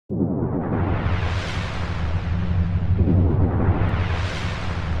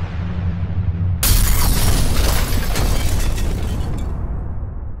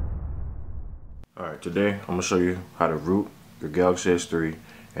Alright, today I'm going to show you how to root your Galaxy S3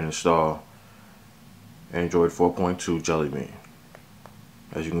 and install Android 4.2 Jelly Bean.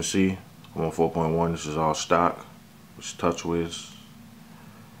 As you can see, I'm on 4.1. This is all stock. It's TouchWiz,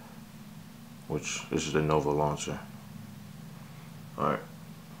 which this is the Nova launcher. Alright,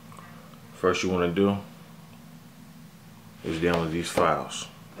 first you want to do is download these files.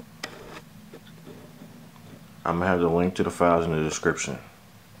 I'm going to have the link to the files in the description.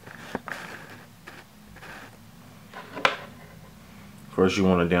 First you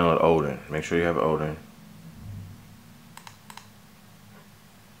want to download Odin. Make sure you have Odin.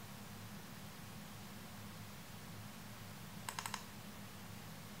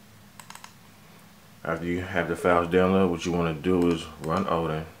 After you have the files downloaded, what you want to do is run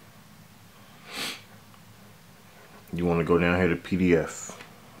Odin. You want to go down here to PDF.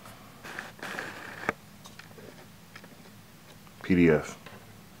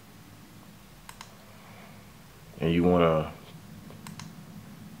 And you want to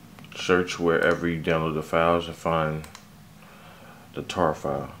search wherever you download the files and find the tar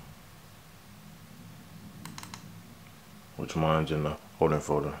file, which mine's in the Odin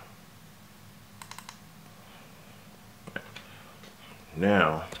folder.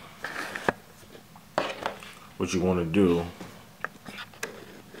 Now, what you want to do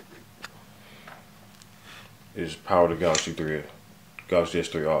is power the Galaxy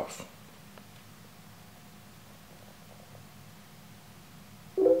S3 off.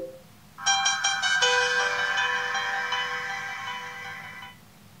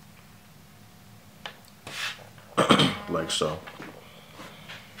 Like so.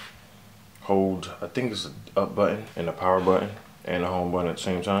 Hold, I think it's the up button and the power button and the home button at the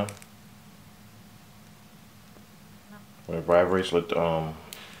same time. When it vibrates, let the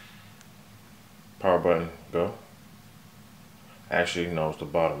power button go. Actually, no, it's the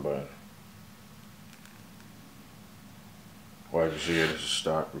bottom button. Well, as you see here, this is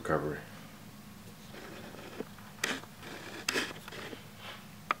stock recovery.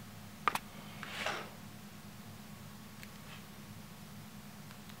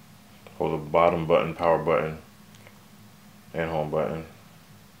 Hold the bottom button, power button, and home button,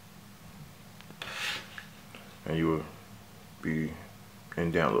 and you will be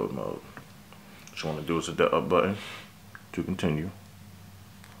in download mode. What you want to do is hit the up button to continue.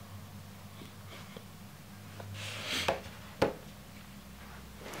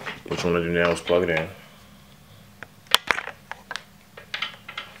 What you want to do now is plug it in.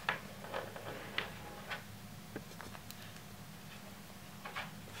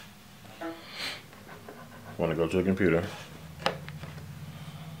 Want to go to the computer.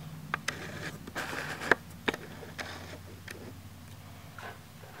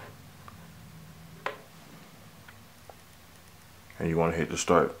 And you want to hit the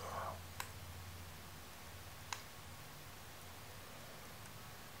start.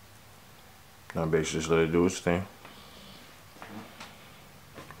 Now basically just let it do its thing.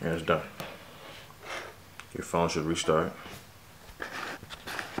 And it's done. Your phone should restart.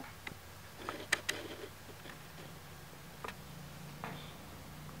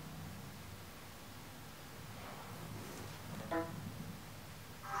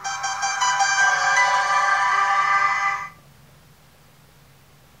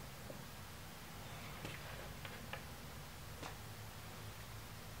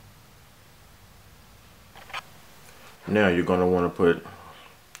 Now you're going to want to put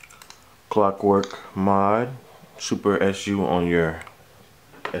Clockwork Mod Super SU on your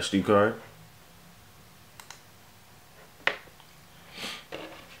SD card.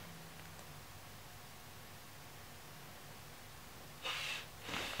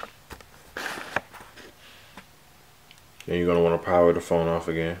 Then you're going to want to power the phone off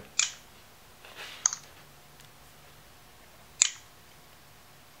again.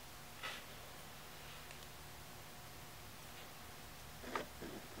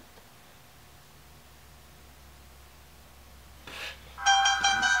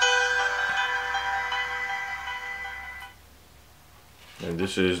 And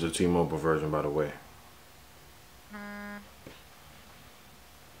this is the T-Mobile version, by the way.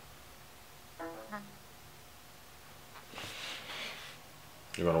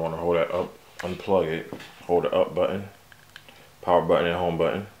 You're going to want to hold that up, unplug it, hold the up button, power button and home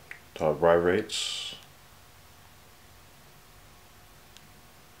button till it vibrates.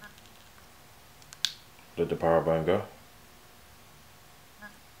 Let the power button go.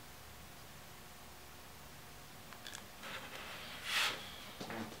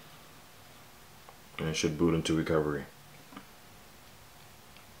 And it should boot into recovery.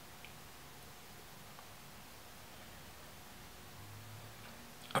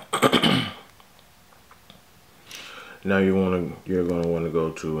 Now you're gonna want to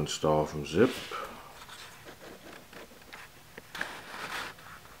go to install from zip.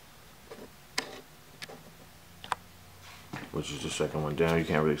 Which is the second one down. You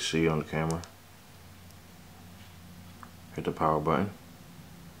can't really see on the camera. Hit the power button.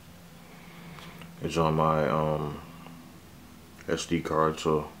 It's on my SD card,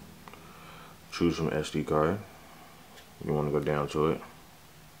 so choose from SD card. You want to go down to it.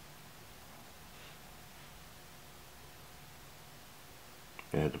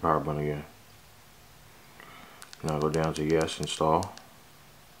 And hit the power button again. Now go down to yes, install.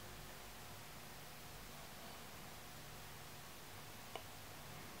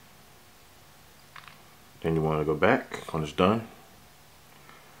 Then you want to go back when it's done.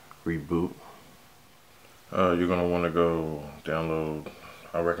 Reboot. You're going to want to go download,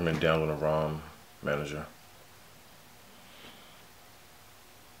 I recommend downloading a ROM manager.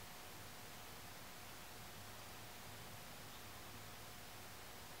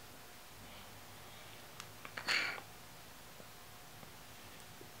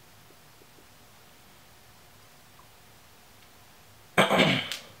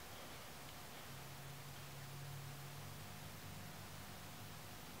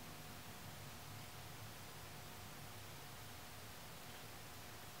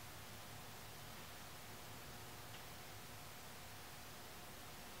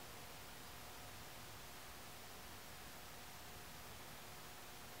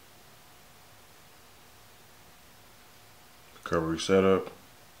 Recovery setup.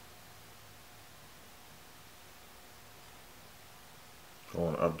 Go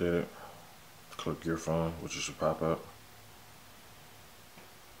on, update it. Click your phone, which should pop up.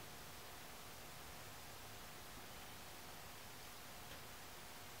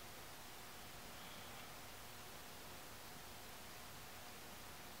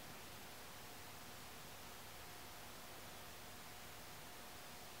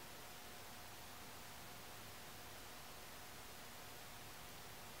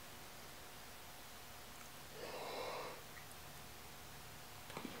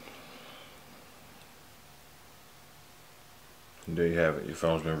 And there you have it. Your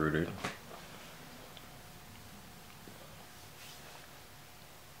phone's been rooted.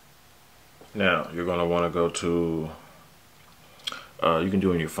 Now you're going to want to go to, you can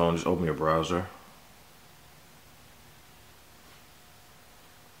do it on your phone, just open your browser.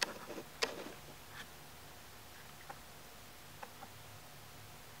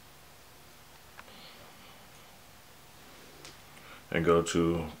 And go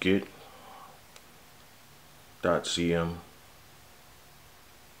to get.cm.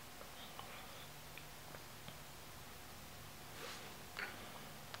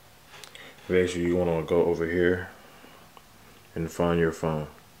 Basically, you want to go over here and find your phone.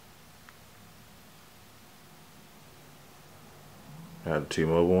 I have the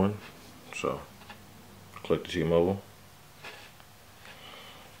T-Mobile one, so click the T-Mobile.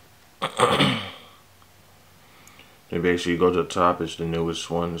 And basically, you go to the top. It's the newest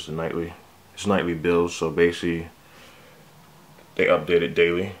one. It's the nightly. It's nightly bills. So basically, they update it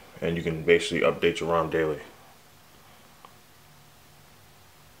daily, and you can basically update your ROM daily.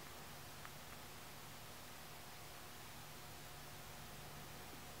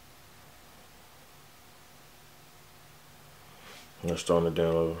 Let's start on the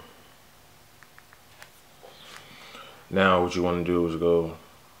download. Now what you want to do is go,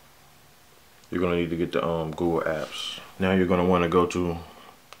 you're going to need to get the Google Apps. Now you're going to want to go to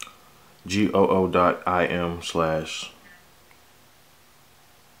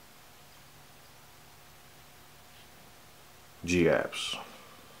goo.im/GApps.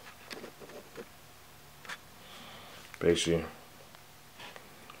 Basically,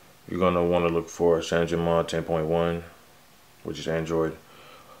 you're going to want to look for CyanogenMod 10.1, which is Android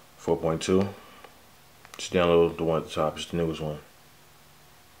 4.2. Just download the one at the top. It's the newest one.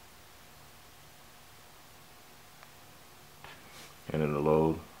 And it'll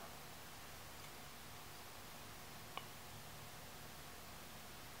load.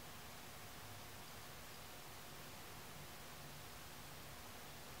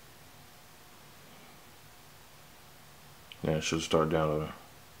 And it should start downloading.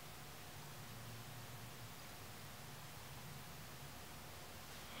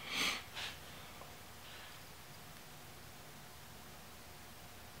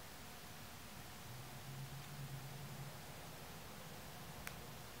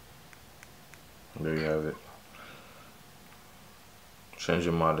 There you have it.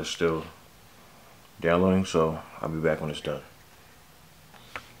 CyanogenMod is still downloading, so I'll be back when it's done.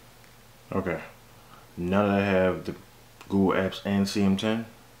 Okay, now that I have the Google Apps and CM10,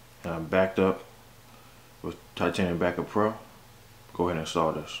 I'm backed up with Titanium Backup Pro, go ahead and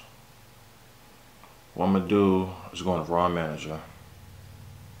install this. What I'm going to do is go into ROM Manager.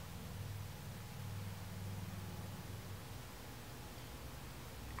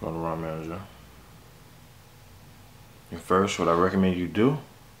 Go to ROM Manager. And first, what I recommend you do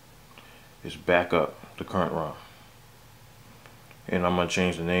is back up the current ROM. And I'm going to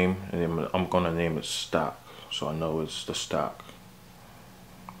change the name, and then I'm going to name it stock, so I know it's the stock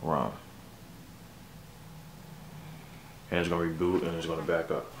ROM. And it's going to reboot and it's going to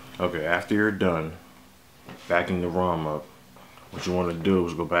back up. Okay, after you're done backing the ROM up, what you want to do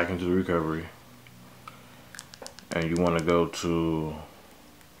is go back into the recovery, and you want to go to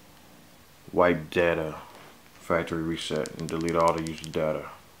wipe data, factory reset, and delete all the user data.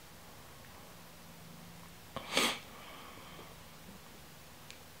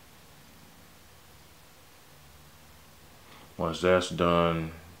 Once that's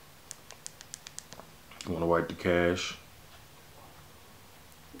done, you want to wipe the cache.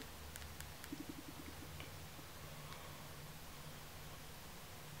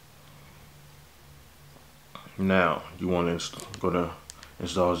 Now you want to go to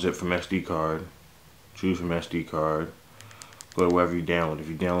install zip from SD card. Choose from SD card. Go to wherever you download. If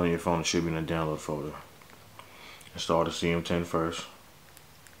you download your phone, it should be in the download folder. Install the CM10 first.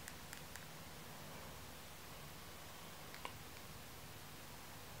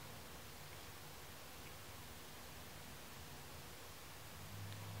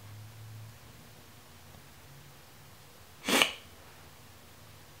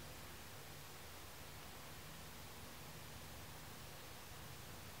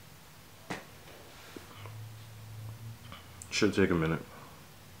 Should take a minute.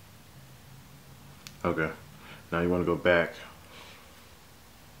 Okay, now you want to go back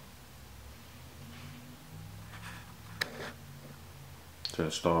to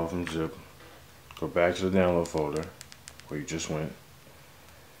install from zip. Go back to the download folder where you just went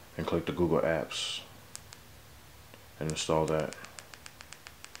and click the Google Apps and install that.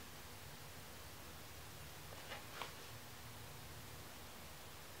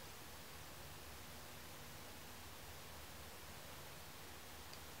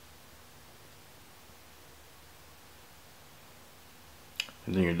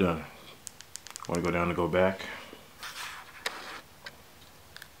 And then you're done. Want to go down to go back.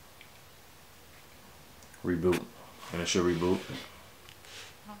 Reboot. And it should reboot.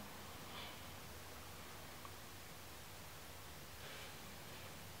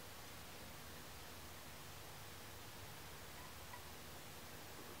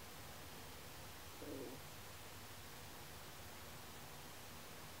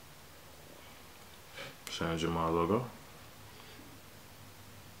 Change my logo.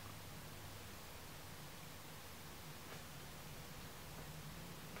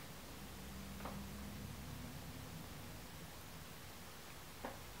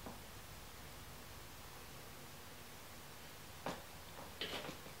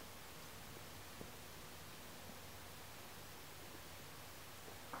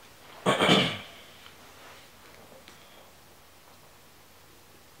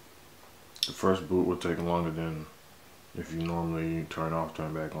 The first boot will take longer than if you normally turn off,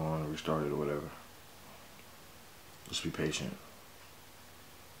 turn back on, restart it or whatever. Just be patient.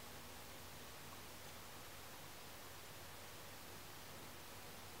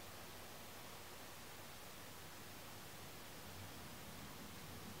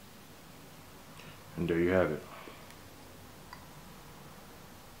 And there you have it.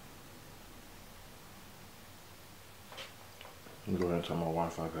 Let me go ahead and turn my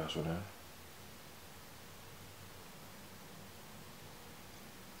Wi-Fi password in.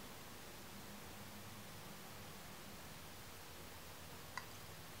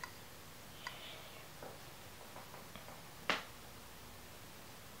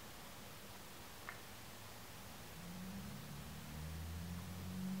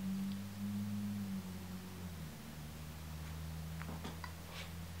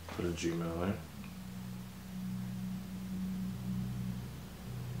 Put a Gmail in.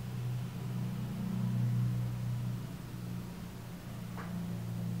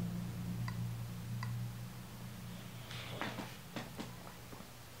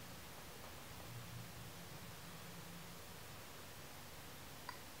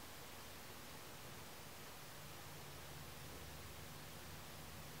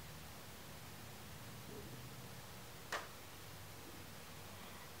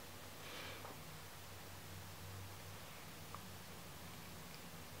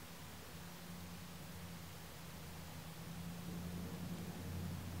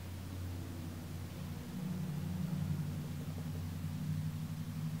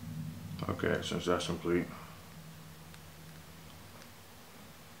 Okay, since that's complete,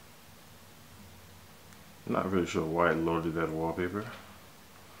 I'm not really sure why it loaded that wallpaper,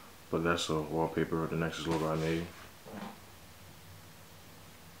 but that's a wallpaper, the Nexus logo I made.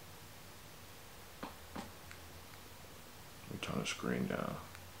 Let me turn the screen down.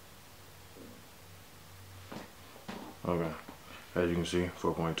 Okay, as you can see,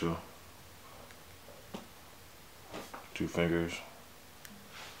 4.2. 2 fingers.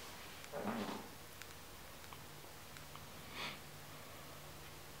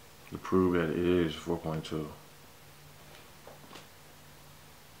 To prove that it is 4.2.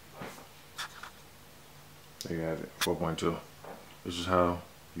 There you have it, 4.2. This is how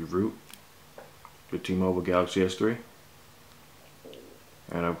you root your T-Mobile Galaxy S3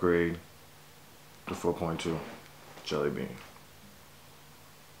 and upgrade to 4.2 Jelly Bean.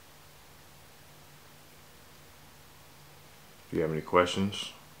 If you have any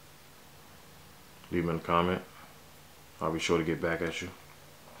questions, leave them in a comment. I'll be sure to get back at you.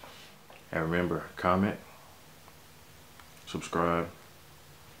 And remember, comment, subscribe,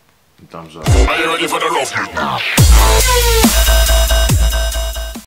 and thumbs up. Are you ready for the rough?